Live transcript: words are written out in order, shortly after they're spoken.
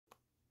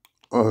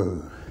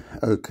Oh,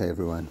 okay,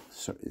 everyone.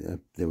 So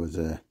there was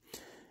a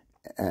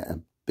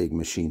big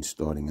machine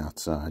starting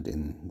outside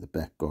in the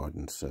back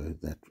garden, so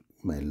that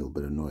made a little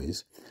bit of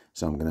noise.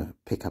 So I'm going to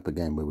pick up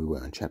again where we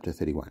were in chapter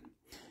 31.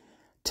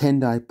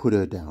 Tendai put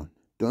her down.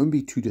 Don't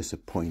be too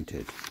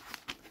disappointed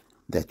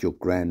that your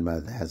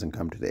grandmother hasn't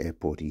come to the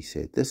airport, he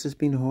said. This has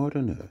been hard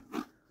on her.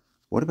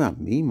 What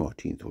about me,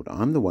 Martine thought.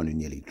 I'm the one who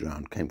nearly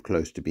drowned, came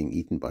close to being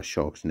eaten by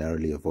sharks,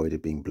 narrowly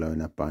avoided being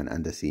blown up by an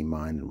undersea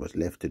mine, and was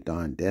left to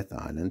die on Death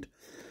Island.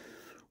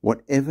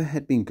 Whatever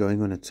had been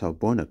going on at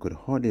Salbona could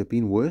hardly have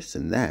been worse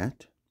than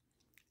that.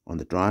 On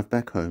the drive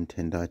back home,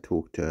 Tendai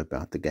talked to her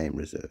about the game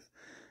reserve,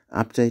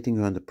 updating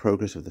her on the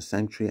progress of the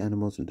sanctuary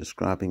animals and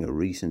describing a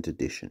recent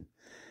addition,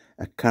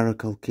 a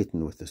caracal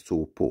kitten with a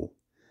sore paw.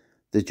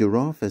 The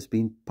giraffe has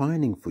been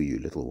pining for you,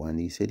 little one,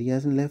 he said. He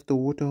hasn't left the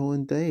waterhole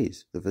in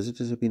days. The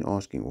visitors have been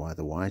asking why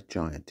the white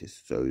giant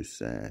is so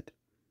sad.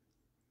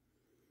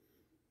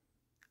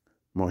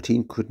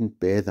 Martine couldn't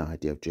bear the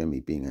idea of Jemmy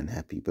being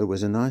unhappy, but it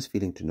was a nice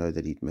feeling to know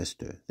that he'd missed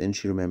her. Then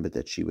she remembered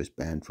that she was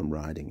banned from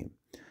riding him.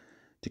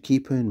 To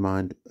keep her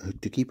mind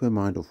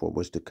off what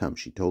was to come,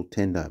 she told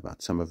Tendai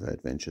about some of her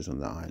adventures on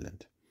the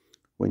island.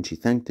 When she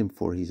thanked him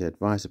for his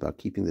advice about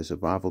keeping the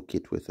survival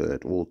kit with her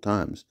at all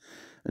times,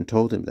 and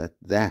told him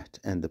that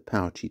and the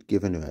pouch he'd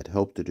given her had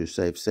helped her to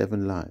save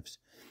 7 lives,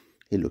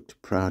 he looked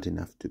proud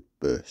enough to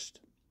burst.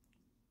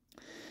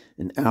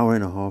 An hour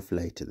and a half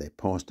later, they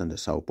passed under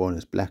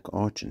Salbona's black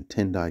arch, and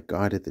Tendai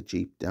guided the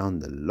jeep down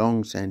the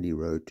long sandy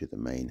road to the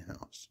main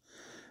house.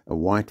 A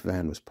white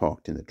van was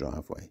parked in the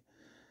driveway.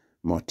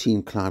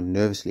 Martine climbed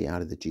nervously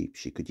out of the jeep.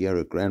 She could hear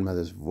her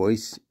grandmother's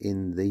voice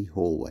in the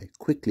hallway.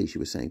 Quickly, she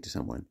was saying to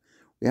someone,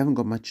 "We haven't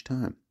got much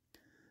time."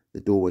 The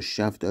door was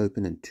shoved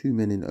open and 2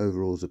 men in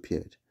overalls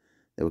appeared.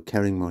 They were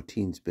carrying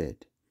Martine's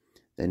bed.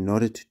 They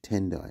nodded to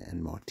Tendai,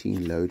 and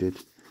Martine loaded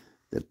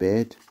the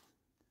bed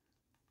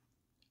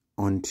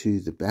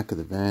onto the back of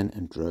the van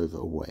and drove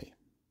away.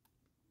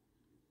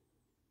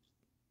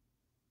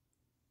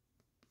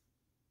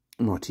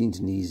 Martine's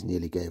knees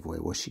nearly gave way.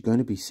 Was she going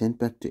to be sent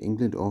back to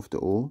England after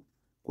all?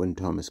 Gwen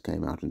Thomas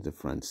came out into the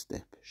front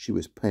step. She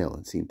was pale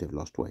and seemed to have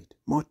lost weight.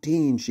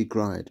 "Martine!" she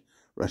cried,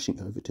 rushing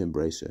over to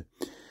embrace her.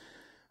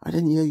 "I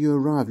didn't hear you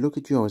arrive. Look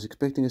at you. I was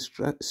expecting a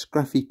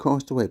scruffy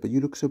castaway, but you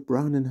look so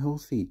brown and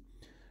healthy.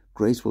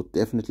 Grace will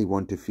definitely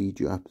want to feed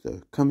you up,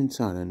 though. Come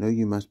inside. I know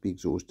you must be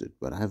exhausted,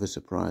 but I have a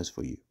surprise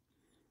for you."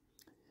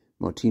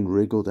 Martine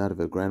wriggled out of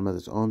her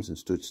grandmother's arms and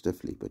stood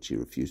stiffly, but she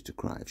refused to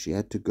cry. If she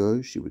had to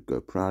go, she would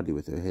go proudly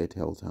with her head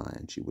held high,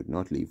 and she would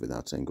not leave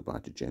without saying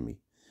goodbye to Jemmy.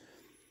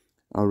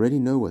 "I already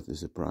know what the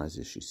surprise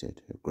is," she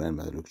said. Her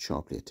grandmother looked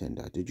sharply at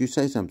Tendai. "Did you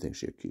say something?"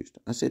 she accused.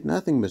 "I said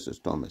nothing,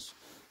 Mrs. Thomas,"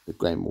 the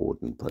game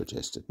warden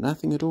protested.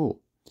 "Nothing at all."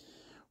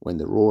 When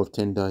the roar of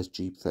Tendai's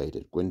jeep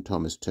faded, Gwen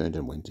Thomas turned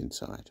and went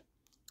inside.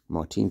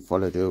 Martine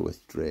followed her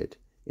with dread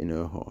in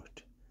her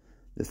heart.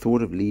 The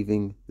thought of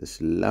leaving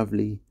this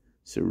lovely,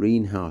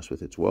 serene house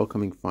with its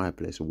welcoming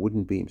fireplace,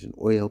 wooden beams, and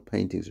oil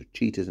paintings of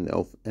cheetahs and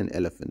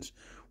elephants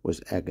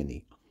was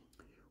agony.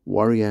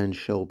 Warrior and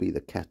Shelby,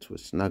 the cats, were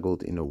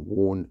snuggled in a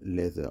worn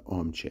leather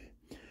armchair.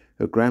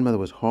 Her grandmother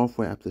was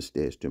halfway up the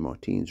stairs to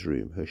Martine's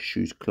room, her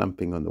shoes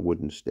clumping on the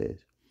wooden stairs.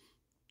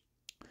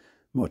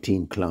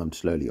 Martine climbed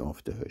slowly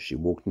after her. She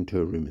walked into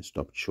her room and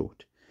stopped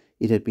short.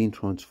 It had been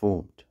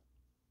transformed.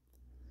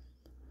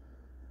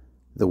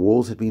 The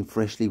walls had been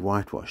freshly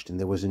whitewashed, and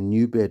there was a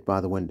new bed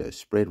by the window,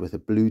 spread with a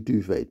blue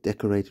duvet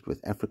decorated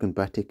with African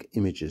batik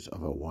images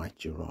of a white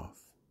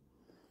giraffe.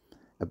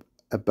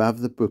 Above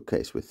the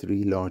bookcase were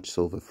 3 large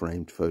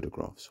silver-framed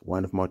photographs,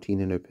 one of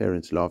Martine and her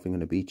parents laughing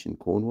on a beach in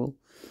Cornwall,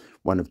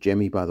 one of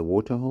Jemmy by the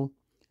waterhole,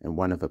 and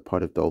one of a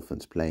pod of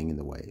dolphins playing in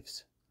the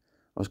waves.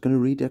 "I was going to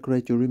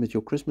redecorate your room as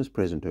your Christmas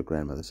present," her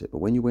grandmother said, "but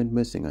when you went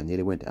missing, I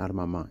nearly went out of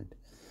my mind.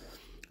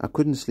 I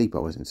couldn't sleep, I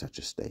was in such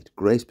a state.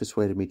 Grace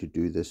persuaded me to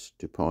do this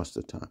to pass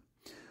the time.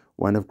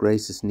 One of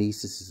Grace's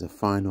nieces is a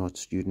fine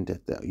arts student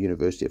at the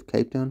University of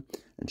Cape Town,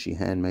 and she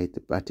handmade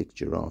the batik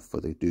giraffe for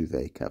the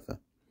duvet cover."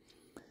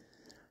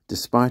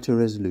 Despite her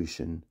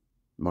resolution,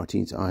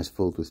 Martine's eyes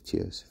filled with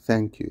tears.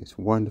 "Thank you, it's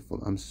wonderful.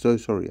 I'm so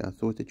sorry. I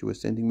thought that you were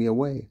sending me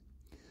away."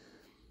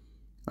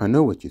 "I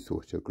know what you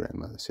thought," her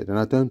grandmother said, "and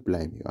I don't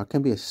blame you. I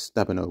can be a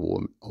stubborn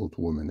old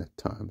woman at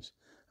times.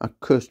 I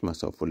cursed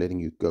myself for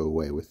letting you go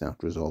away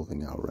without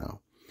resolving our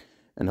row.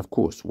 And of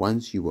course,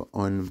 once you were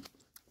on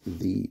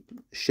the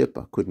ship,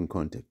 I couldn't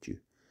contact you.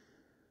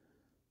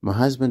 My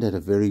husband had a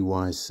very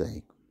wise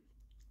saying.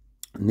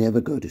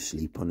 Never go to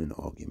sleep on an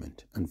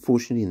argument.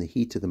 Unfortunately, in the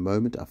heat of the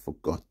moment, I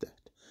forgot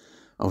that.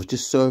 I was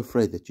just so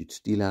afraid that you'd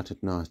steal out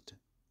at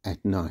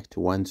night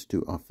once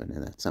too often,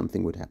 and that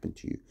something would happen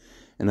to you,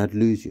 and I'd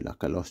lose you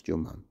like I lost your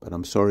mum. But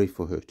I'm sorry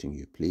for hurting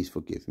you. Please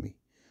forgive me."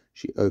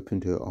 She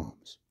opened her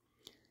arms,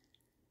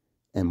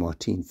 and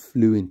Martine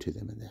flew into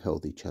them, and they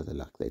held each other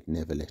like they'd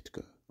never let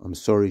go. "I'm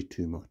sorry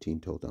too," Martine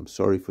told her. "I'm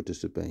sorry for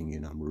disobeying you,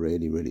 and I'm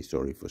really, really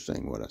sorry for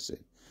saying what I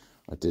said.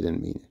 I didn't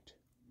mean it."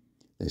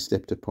 They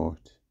stepped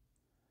apart.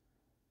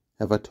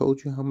 "Have I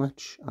told you how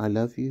much I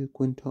love you?"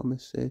 Gwen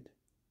Thomas said.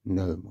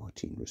 "No,"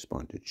 Martine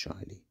responded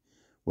shyly.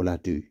 Well, I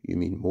do. You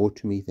mean more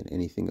to me than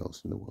anything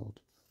else in the world.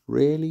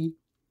 Really?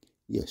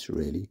 Yes,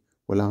 really.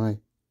 Well,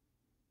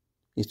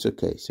 It's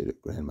okay, said her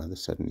grandmother,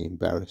 suddenly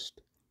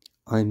embarrassed.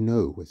 I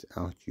know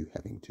without you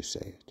having to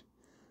say it.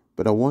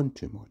 But I want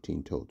to,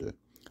 Martine told her.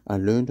 I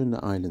learned on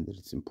the island that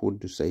it's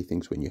important to say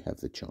things when you have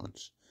the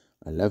chance.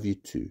 I love you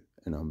too,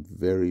 and I'm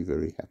very,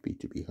 very happy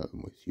to be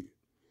home with you.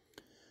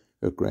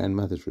 Her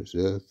grandmother's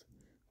reserve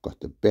got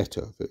the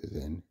better of her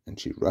then, and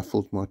she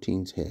ruffled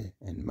Martine's hair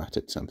and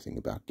muttered something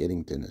about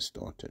getting dinner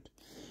started.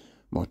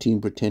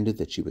 Martine pretended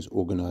that she was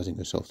organizing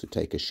herself to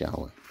take a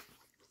shower.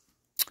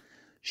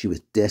 She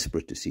was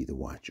desperate to see the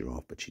white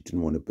giraffe, but she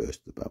didn't want to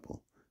burst the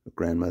bubble. Her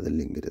grandmother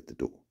lingered at the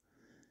door.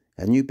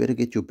 Hadn't you better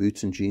get your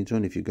boots and jeans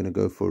on if you're going to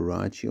go for a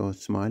ride, she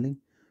asked, smiling.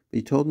 But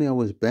you told me I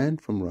was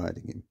banned from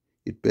riding him.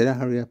 You'd better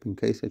hurry up in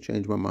case I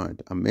change my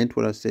mind. I meant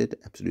what I said,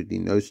 absolutely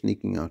no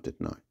sneaking out at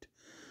night.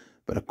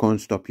 But I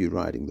can't stop you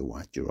riding the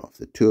white giraffe.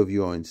 The two of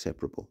you are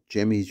inseparable.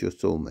 Jemmy's your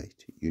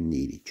soulmate. You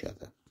need each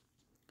other.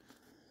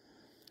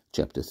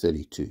 Chapter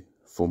 32.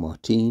 For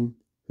Martine,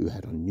 who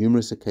had on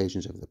numerous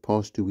occasions over the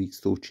past 2 weeks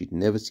thought she'd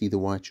never see the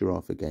white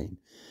giraffe again,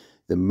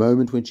 the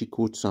moment when she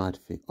caught sight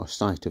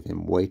of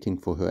him waiting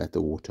for her at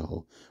the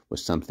waterhole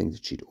was something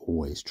that she'd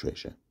always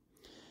treasure.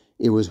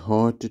 It was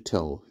hard to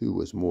tell who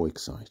was more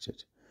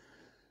excited.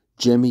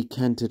 Jemmy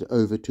cantered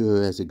over to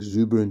her as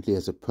exuberantly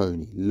as a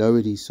pony,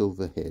 lowered his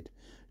silver head,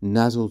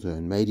 nuzzled her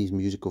and made his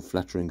musical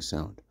fluttering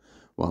sound,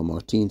 while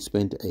Martine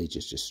spent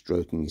ages just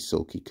stroking his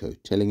silky coat,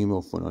 telling him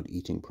off for not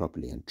eating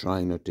properly and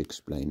trying not to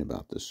explain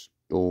about the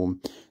storm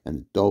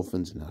and the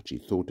dolphins and how she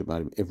thought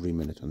about him every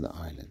minute on the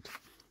island.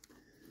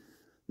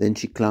 Then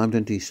she climbed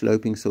onto his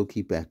sloping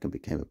silky back and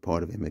became a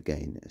part of him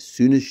again. As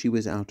soon as she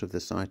was out of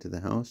the sight of the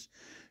house,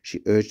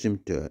 she urged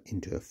him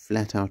into a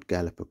flat-out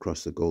gallop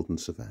across the golden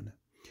savannah.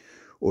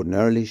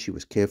 Ordinarily, she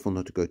was careful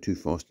not to go too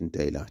fast in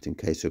daylight in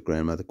case her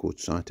grandmother caught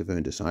sight of her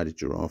and decided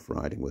giraffe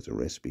riding was a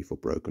recipe for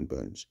broken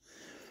bones.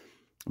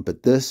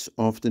 But this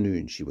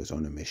afternoon she was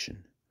on a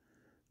mission.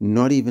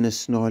 Not even a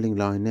snarling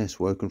lioness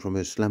woken from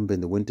her slumber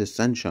in the winter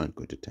sunshine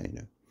could detain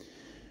her.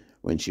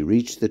 When she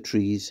reached the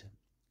trees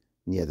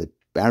near the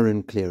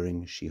barren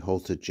clearing, she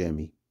halted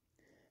Jemmy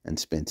and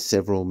spent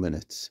several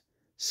minutes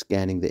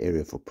scanning the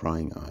area for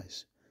prying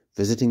eyes.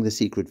 Visiting the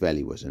secret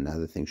valley was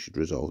another thing she'd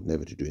resolved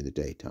never to do in the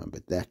daytime,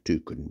 but that too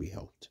couldn't be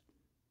helped.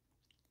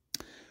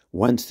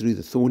 Once through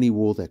the thorny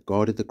wall that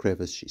guarded the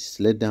crevice, she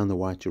slid down the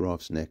white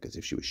giraffe's neck as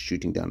if she was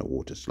shooting down a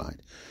water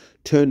slide,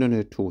 turned on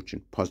her torch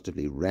and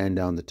positively ran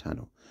down the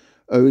tunnel,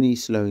 only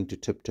slowing to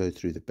tiptoe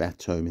through the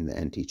bat's home in the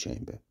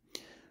antechamber.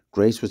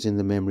 Grace was in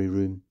the memory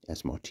room,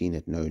 as Martine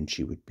had known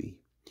she would be.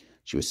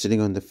 She was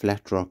sitting on the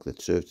flat rock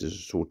that served as a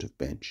sort of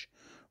bench,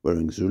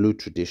 wearing Zulu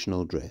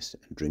traditional dress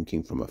and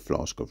drinking from a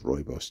flask of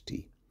rooibos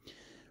tea.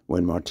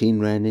 When Martine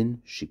ran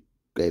in, she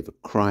gave a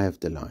cry of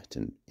delight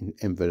and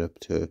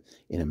enveloped her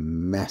in a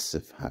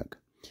massive hug.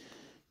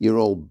 "You're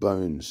all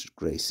bones,"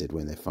 Grace said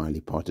when they finally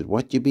parted.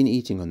 "What you been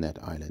eating on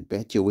that island?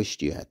 Bet you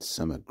wished you had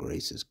some of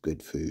Grace's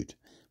good food."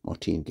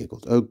 Martine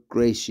giggled. "Oh,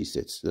 Grace," she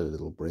said, still a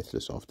little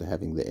breathless after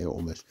having the air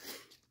almost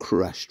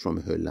crushed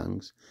from her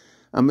lungs.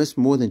 "I missed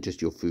more than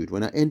just your food.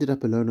 When I ended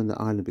up alone on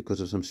the island because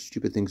of some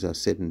stupid things I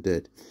said and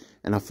did,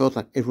 and I felt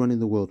like everyone in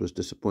the world was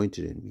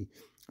disappointed in me,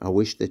 I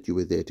wished that you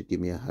were there to give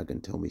me a hug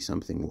and tell me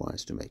something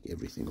wise to make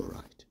everything all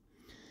right."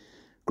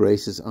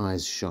 Grace's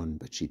eyes shone,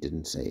 but she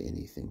didn't say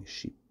anything.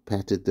 She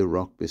patted the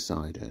rock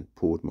beside her and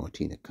poured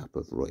Martine a cup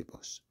of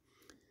rooibos.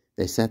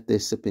 They sat there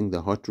sipping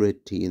the hot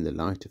red tea in the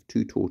light of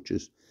 2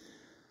 torches,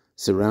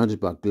 surrounded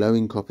by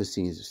glowing copper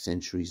scenes of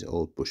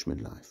centuries-old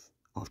bushman life.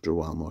 After a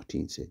while,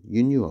 Martine said,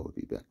 "You knew I would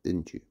be back,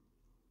 didn't you?"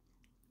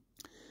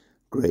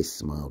 Grace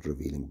smiled,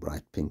 revealing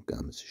bright pink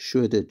gums.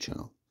 "Sure did,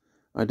 child.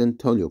 I didn't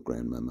tell your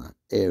grandmama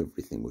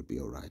everything would be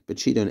all right, but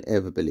she don't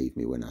ever believe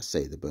me when I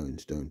say the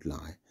bones don't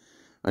lie.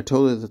 I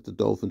told her that the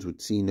dolphins would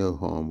see no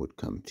harm would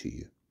come to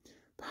you."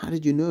 "But how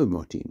did you know?"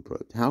 Martine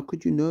probed. "How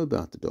could you know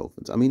about the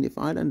dolphins? I mean, if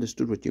I'd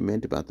understood what you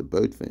meant about the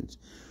boat fence,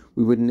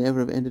 we would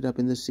never have ended up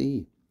in the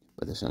sea."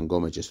 But the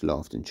Sangoma just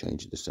laughed and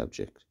changed the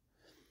subject.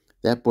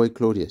 "That boy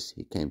Claudius,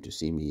 he came to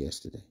see me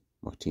yesterday."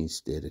 Martine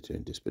stared at her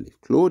in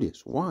disbelief.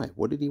 "Claudius? Why?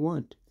 What did he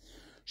want?"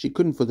 She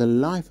couldn't for the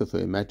life of her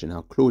imagine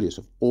how Claudius,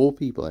 of all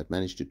people, had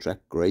managed to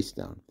track Grace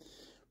down.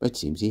 But it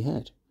seems he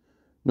had.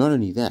 Not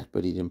only that,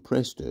 but he'd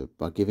impressed her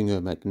by giving her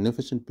a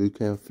magnificent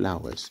bouquet of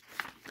flowers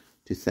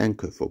to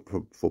thank her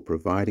for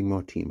providing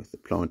Martine with the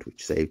plant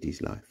which saved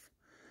his life.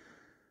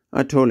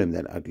 "I told him,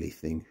 that ugly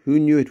thing. Who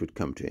knew it would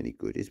come to any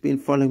good? It's been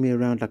following me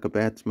around like a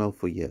bad smell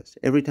for years.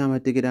 Every time I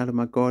dig it out of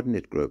my garden,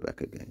 it'd grow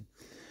back again.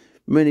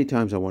 Many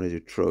times I wanted to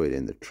throw it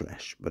in the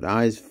trash, but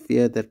I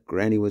feared that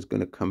Granny was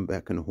going to come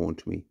back and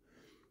haunt me.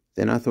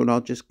 Then I thought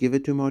I'll just give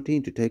it to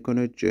Martine to take on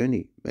her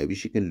journey. Maybe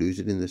she can lose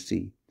it in the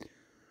sea."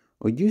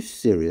 "Are you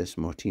serious?"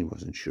 Martine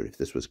wasn't sure if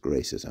this was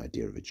Grace's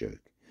idea of a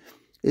joke.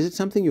 "Is it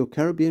something your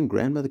Caribbean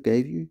grandmother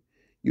gave you?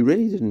 You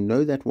really didn't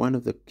know that one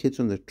of the kids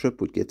on the trip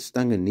would get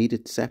stung and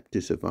needed sap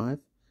to survive?"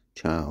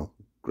 "Child,"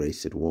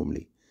 Grace said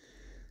warmly,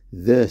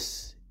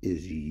 "this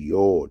is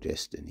your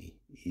destiny.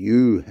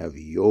 You have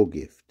your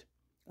gift.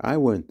 I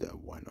weren't the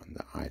one on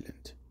the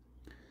island.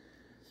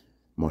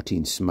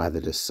 Martine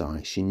smothered a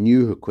sigh. She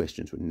knew her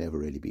questions would never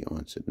really be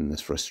answered, and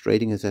as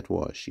frustrating as that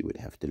was, she would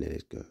have to let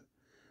it go.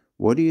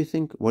 What did you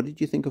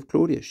think of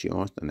Claudius? She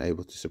asked,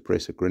 unable to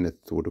suppress a grin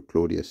at the thought of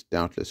Claudius,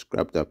 doubtless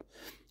scrubbed up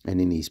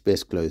and in his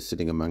best clothes,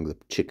 sitting among the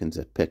chickens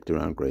that pecked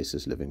around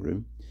Grace's living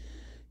room.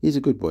 He's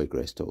a good boy,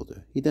 Grace told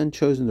her. He'd done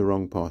chosen the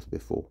wrong path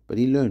before, but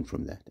he learned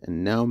from that,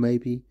 and now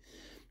maybe,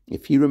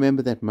 if he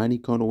remembered that money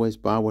can't always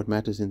buy what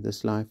matters in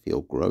this life,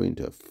 he'll grow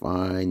into a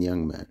fine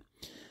young man.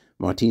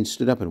 Martine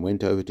stood up and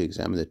went over to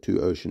examine the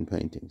two ocean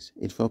paintings.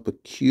 It felt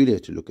peculiar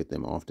to look at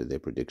them after their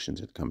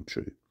predictions had come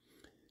true,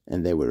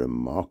 and they were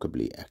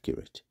remarkably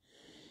accurate.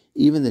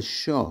 Even the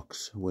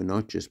sharks were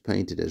not just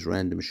painted as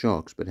random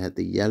sharks, but had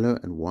the yellow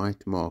and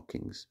white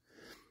markings,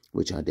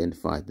 which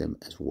identified them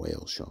as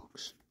whale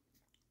sharks.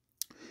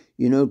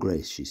 You know,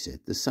 Grace, she said,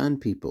 the Sun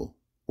People,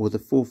 or the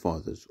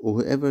forefathers, or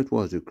whoever it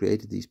was who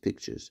created these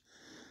pictures,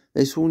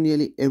 they saw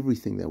nearly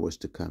everything that was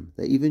to come.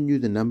 They even knew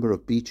the number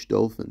of beach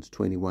dolphins,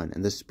 21,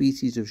 and the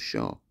species of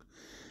shark,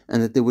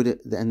 and that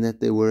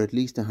there were at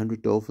least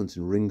 100 dolphins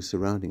in rings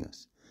surrounding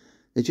us.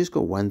 They just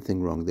got one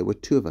thing wrong. There were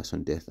two of us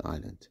on Death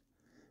Island,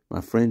 my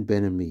friend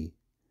Ben and me.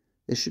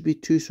 There should be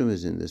two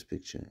swimmers in this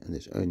picture, and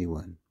there's only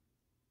one.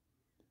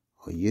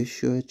 Are you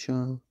sure,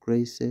 child?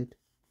 Grace said.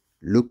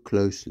 Look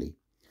closely.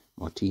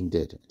 Martine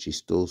did, and she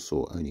still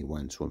saw only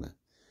one swimmer.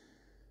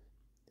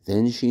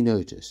 Then she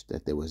noticed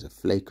that there was a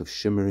flake of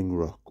shimmering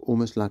rock,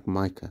 almost like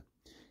mica,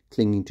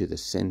 clinging to the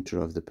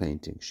center of the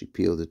painting. She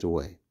peeled it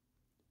away.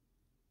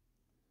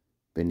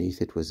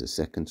 Beneath it was a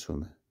second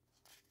swimmer.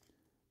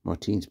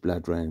 Martine's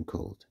blood ran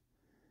cold.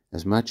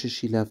 As much as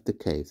she loved the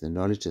cave, the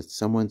knowledge that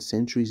someone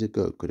centuries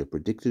ago could have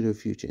predicted her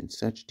future in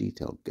such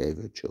detail gave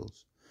her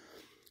chills.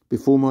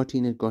 Before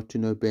Martine had got to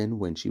know Ben,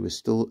 when she was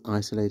still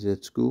isolated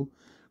at school,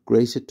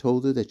 Grace had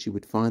told her that she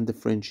would find the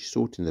friend she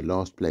sought in the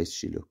last place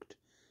she looked.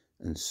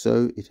 And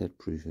so it had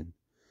proven.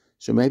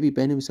 So maybe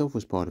Ben himself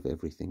was part of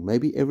everything.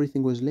 Maybe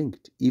everything was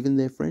linked, even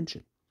their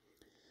friendship.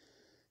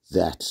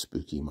 That's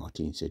spooky,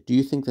 Martine said. Do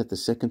you think that the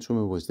second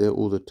swimmer was there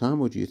all the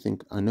time, or do you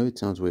think, I know it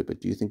sounds weird, but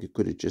do you think it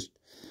could have just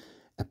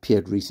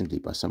appeared recently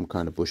by some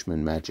kind of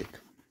bushman magic?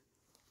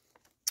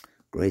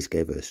 Grace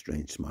gave her a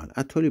strange smile.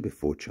 I told you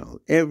before, child,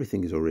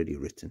 everything is already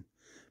written,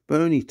 but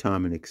only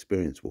time and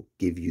experience will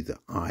give you the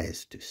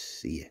eyes to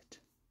see it.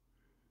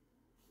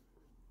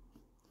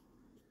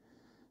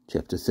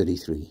 Chapter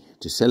 33.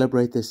 To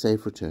celebrate their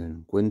safe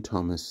return, Gwyn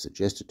Thomas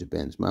suggested to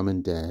Ben's mum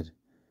and dad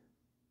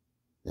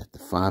that the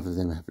five of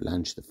them have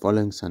lunch the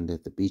following Sunday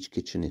at the beach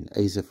kitchen in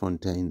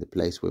Azafontein, the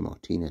place where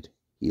Martine had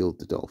healed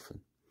the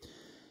dolphin.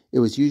 It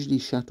was usually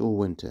shut all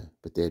winter,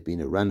 but there had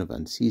been a run of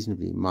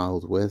unseasonably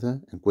mild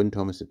weather, and Gwyn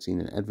Thomas had seen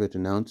an advert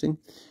announcing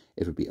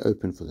it would be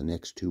open for the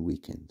next 2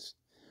 weekends.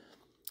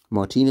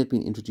 Martine had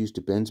been introduced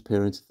to Ben's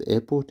parents at the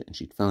airport, and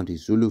she'd found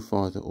his Zulu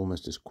father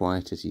almost as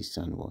quiet as his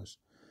son was.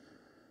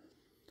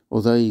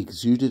 Although he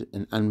exuded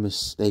an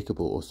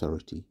unmistakable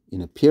authority.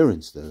 In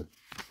appearance, though,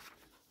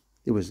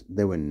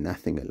 they were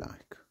nothing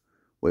alike.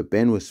 Where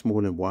Ben was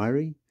small and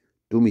wiry,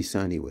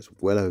 Dumisani was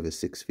well over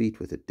 6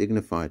 feet with a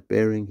dignified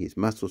bearing, his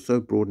muscles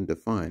so broad and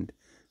defined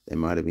they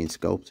might have been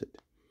sculpted.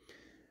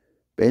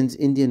 Ben's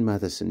Indian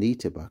mother,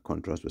 Sunita, by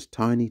contrast, was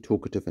tiny,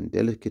 talkative, and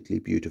delicately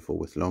beautiful,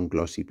 with long,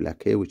 glossy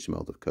black hair which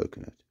smelled of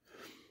coconut.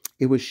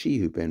 It was she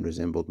who Ben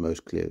resembled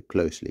most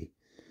closely.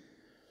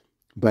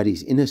 But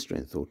his inner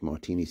strength, thought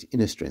Martine, his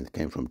inner strength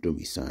came from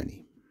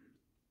Dumisani.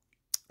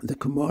 The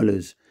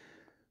Kamalas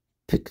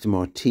picked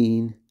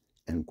Martine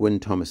and Gwyn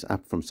Thomas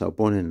up from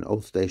Soubonne in an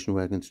old station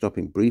wagon,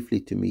 stopping briefly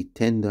to meet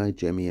Tendai,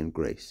 Jemmy, and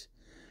Grace.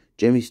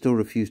 Jemmy still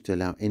refused to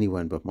allow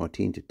anyone but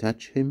Martine to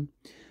touch him,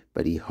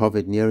 but he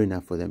hovered near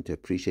enough for them to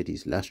appreciate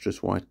his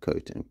lustrous white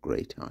coat and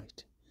great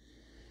height.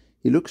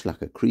 He looks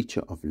like a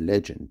creature of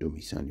legend,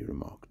 Dumisani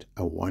remarked,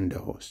 a wonder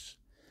horse.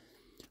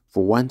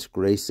 For once,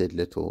 Grace said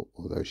little,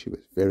 although she was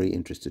very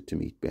interested to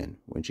meet Ben.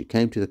 When she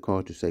came to the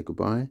car to say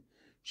goodbye,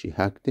 she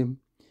hugged him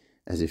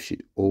as if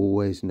she'd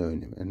always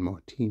known him, and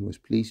Martine was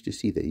pleased to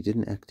see that he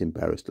didn't act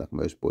embarrassed like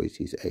most boys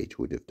his age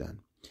would have done.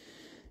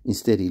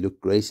 Instead, he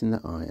looked Grace in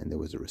the eye, and there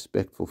was a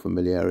respectful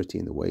familiarity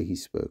in the way he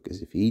spoke,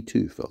 as if he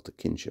too felt a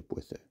kinship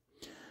with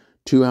her.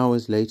 2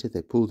 hours later,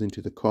 they pulled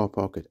into the car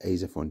park at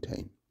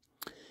Azafontein.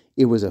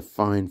 It was a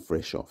fine,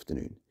 fresh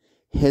afternoon.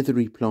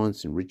 Heathery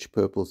plants in rich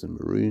purples and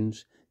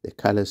maroons, their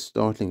colours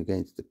startling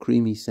against the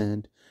creamy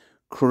sand,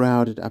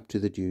 crowded up to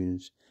the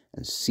dunes,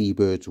 and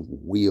seabirds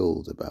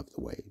wheeled above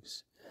the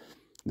waves.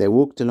 They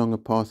walked along a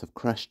path of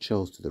crushed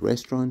shells to the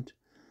restaurant,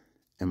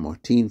 and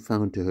Martine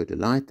found to her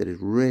delight that it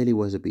really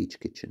was a beach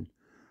kitchen.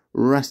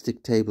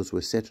 Rustic tables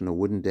were set on a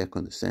wooden deck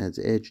on the sand's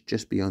edge,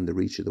 just beyond the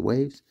reach of the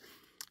waves,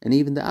 and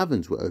even the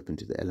ovens were open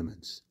to the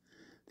elements.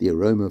 The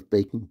aroma of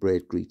baking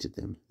bread greeted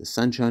them. The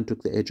sunshine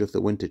took the edge off the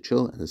winter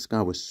chill, and the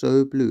sky was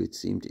so blue it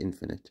seemed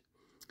infinite.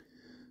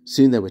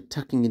 Soon they were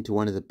tucking into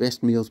one of the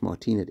best meals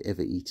Martine had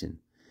ever eaten.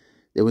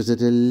 There was a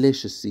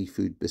delicious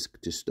seafood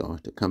bisque to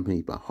start,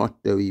 accompanied by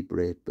hot doughy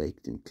bread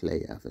baked in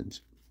clay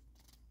ovens.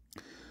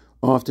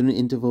 After an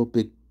interval,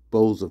 big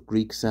bowls of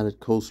Greek salad,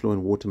 coleslaw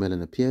and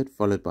watermelon appeared,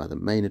 followed by the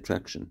main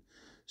attraction.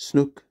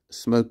 Snook,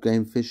 smoked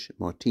game fish.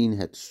 Martine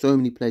had so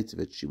many plates of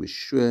it, she was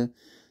sure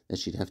that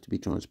she'd have to be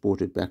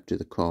transported back to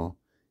the car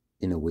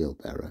in a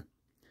wheelbarrow.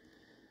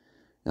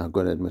 Now, I've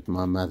got to admit,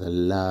 my mother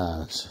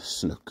loves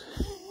snook.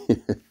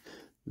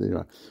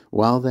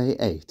 While they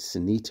ate,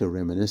 Sunita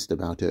reminisced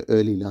about her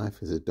early life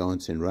as a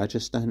dancer in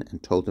Rajasthan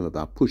and told them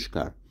about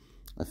Pushkar,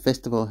 a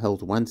festival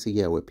held once a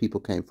year where people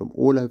came from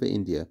all over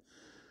India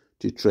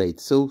to trade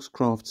silks,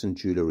 crafts and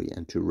jewellery,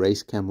 and to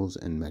race camels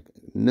and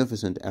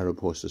magnificent Arab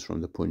horses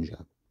from the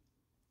Punjab.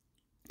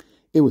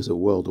 It was a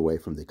world away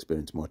from the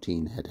experience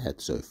Martine had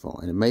had so far,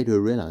 and it made her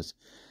realize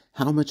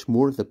how much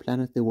more of the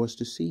planet there was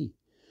to see.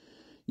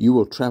 You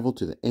will travel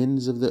to the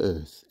ends of the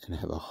earth and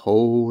have a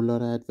whole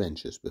lot of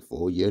adventures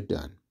before you're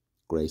done,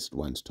 Grace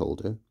once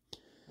told her.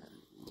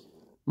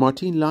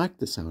 Martine liked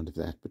the sound of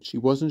that, but she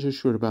wasn't so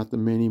sure about the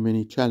many,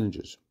 many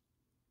challenges,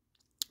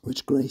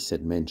 which Grace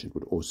had mentioned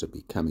would also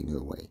be coming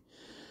her way.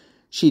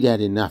 She'd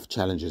had enough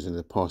challenges in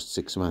the past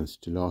 6 months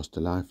to last a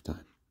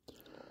lifetime.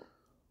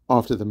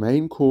 After the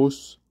main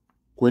course,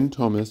 Gwen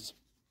Thomas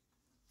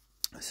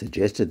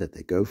suggested that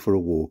they go for a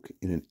walk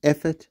in an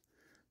effort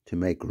to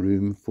make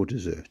room for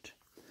dessert.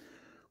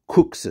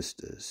 Cook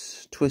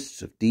Sisters,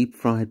 twists of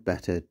deep-fried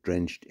batter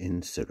drenched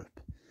in syrup.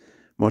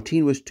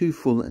 Martine was too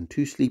full and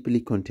too sleepily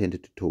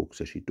contented to talk,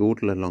 so she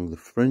dawdled along the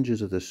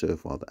fringes of the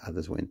surf while the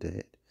others went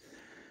ahead.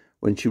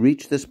 When she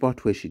reached the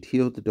spot where she'd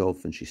healed the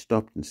dolphin, she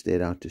stopped and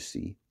stared out to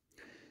sea.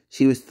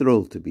 She was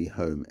thrilled to be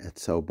home at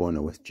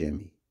Salbona with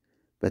Jemmy,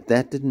 but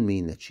that didn't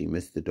mean that she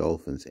missed the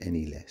dolphins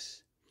any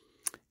less.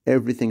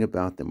 Everything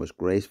about them was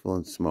graceful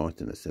and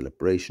smart and a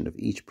celebration of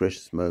each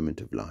precious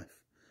moment of life.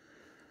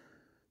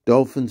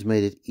 Dolphins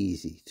made it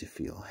easy to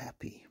feel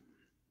happy.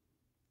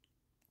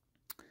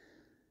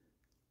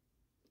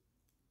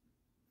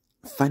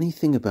 Funny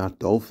thing about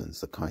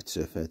dolphins, the kite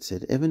surfer had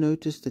said, ever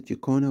noticed that you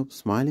can't help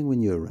smiling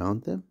when you're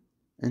around them?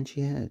 And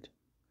she had.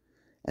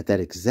 At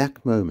that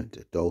exact moment,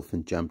 a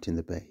dolphin jumped in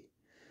the bay.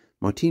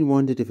 Martine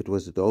wondered if it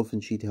was the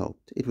dolphin she'd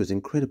helped. It was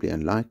incredibly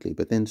unlikely,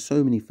 but then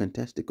so many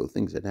fantastical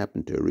things had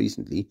happened to her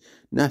recently,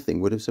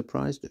 nothing would have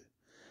surprised her.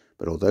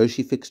 But although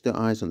she fixed her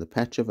eyes on the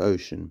patch of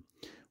ocean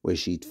where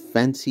she'd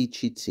fancied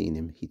she'd seen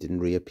him, he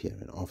didn't reappear,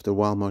 and after a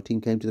while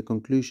Martine came to the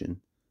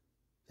conclusion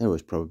that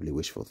was probably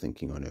wishful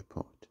thinking on her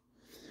part.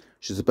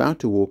 She was about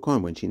to walk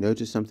on when she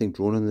noticed something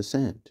drawn on the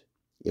sand.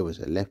 It was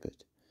a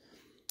leopard.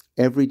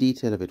 Every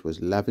detail of it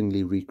was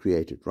lovingly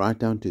recreated, right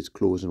down to its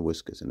claws and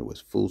whiskers, and it was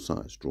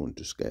full-size, drawn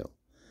to scale.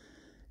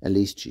 At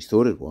least she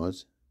thought it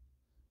was.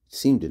 It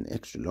seemed an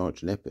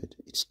extra-large leopard.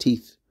 Its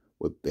teeth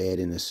were bared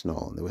in a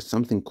snarl, and there was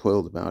something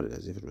coiled about it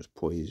as if it was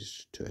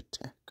poised to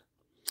attack.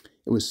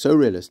 It was so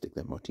realistic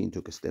that Martine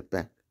took a step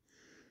back.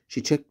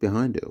 She checked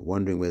behind her,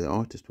 wondering where the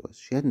artist was.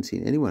 She hadn't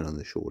seen anyone on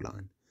the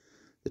shoreline.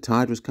 The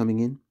tide was coming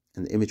in,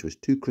 and the image was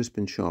too crisp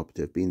and sharp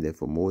to have been there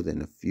for more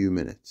than a few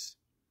minutes.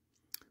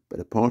 But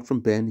apart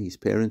from Ben, his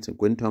parents, and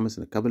Gwen Thomas,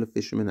 and a couple of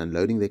fishermen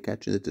unloading their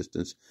catch in the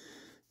distance,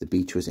 the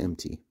beach was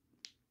empty.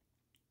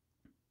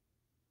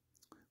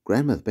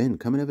 "Grandmother, Ben,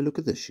 come and have a look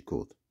at this," she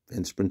called.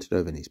 Ben sprinted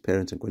over, and his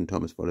parents and Gwen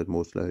Thomas followed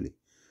more slowly.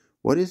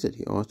 "What is it?"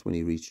 he asked when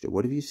he reached her.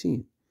 "What have you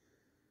seen?"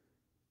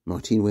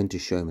 Martine went to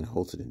show him and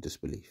halted in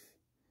disbelief.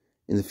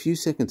 In the few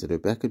seconds that her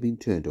back had been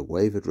turned, a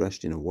wave had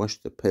rushed in and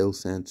washed the pale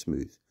sand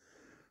smooth.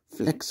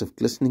 Flecks of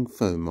glistening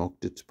foam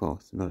marked its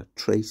path. Not a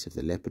trace of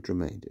the leopard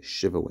remained. A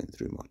shiver went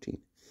through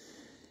Martine.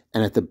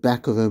 And at the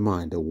back of her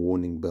mind, a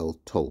warning bell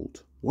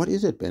tolled. "What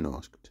is it?" Ben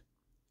asked.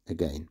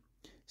 Again.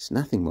 "It's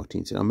nothing,"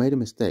 Martine said. "I made a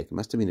mistake. It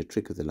must have been a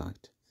trick of the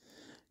light."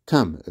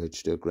 "Come,"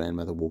 urged her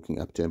grandmother, walking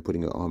up to her and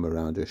putting her arm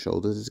around her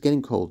shoulders. "It's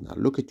getting cold now.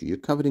 Look at you. You're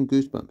covered in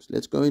goosebumps.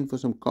 Let's go in for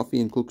some coffee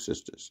and Cook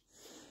Sisters."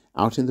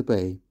 Out in the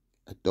bay,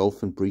 a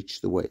dolphin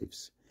breached the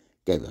waves,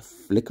 gave a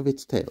flick of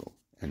its tail,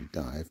 and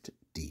dived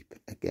deep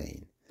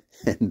again.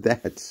 And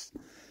that's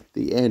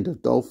the end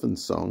of Dolphin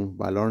Song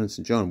by Lawrence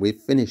and John.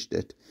 We've finished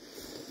it.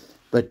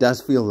 But it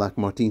does feel like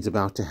Martine's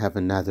about to have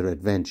another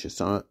adventure.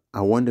 So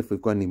I wonder if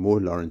we've got any more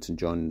Lawrence and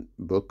John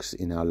books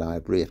in our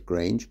library at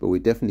Grange. But we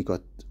definitely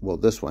got, well,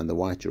 this one, The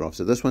White Giraffe.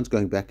 So this one's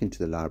going back into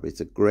the library. It's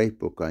a great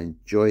book. I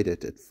enjoyed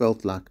it. It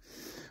felt like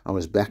I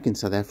was back in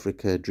South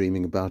Africa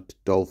dreaming about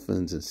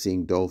dolphins and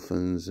seeing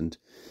dolphins and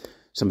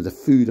some of the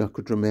food I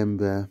could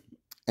remember.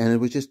 And it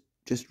was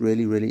just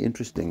really, really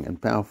interesting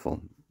and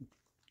powerful.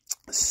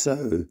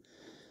 So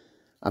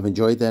I've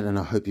enjoyed that, and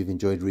I hope you've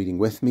enjoyed reading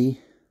with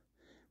me.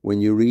 When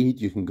you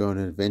read, you can go on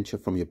an adventure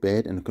from your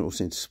bed, and it can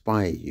also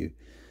inspire you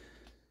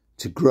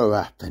to grow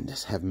up and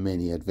just have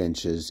many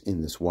adventures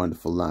in this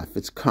wonderful life.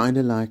 It's kind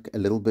of like a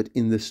little bit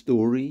in the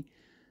story.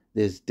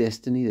 There's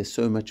destiny. There's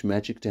so much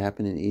magic to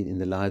happen in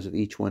the lives of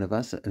each one of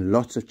us, and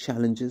lots of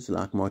challenges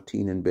like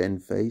Martine and Ben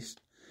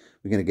faced.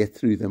 We're going to get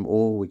through them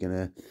all. We're going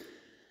to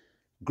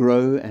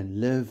grow and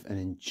live and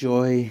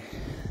enjoy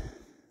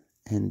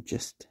and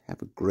just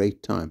have a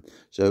great time.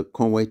 So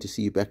can't wait to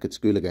see you back at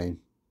school again.